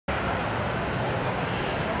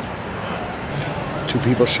2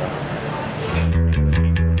 people shot.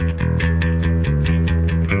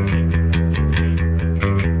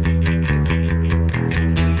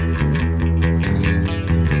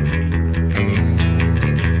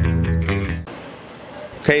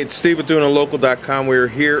 Hey, it's Steve with DoingItLocal.com. We're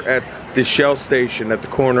here at the Shell station at the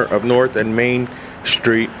corner of North and Main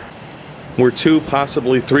Street, where 2,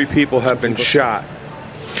 possibly 3 people have been shot.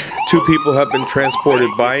 2 people have been transported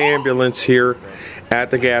by ambulance here at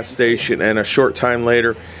the gas station, and a short time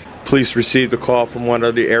later, police received a call from one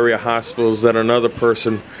of the area hospitals that another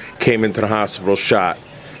person came into the hospital shot.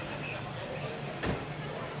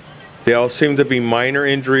 They all seem to be minor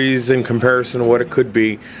injuries in comparison to what it could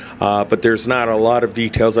be, but there's not a lot of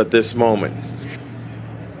details at this moment.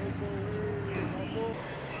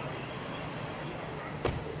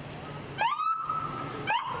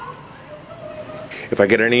 If I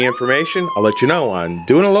get any information, I'll let you know on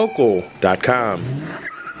DoingItLocal.com.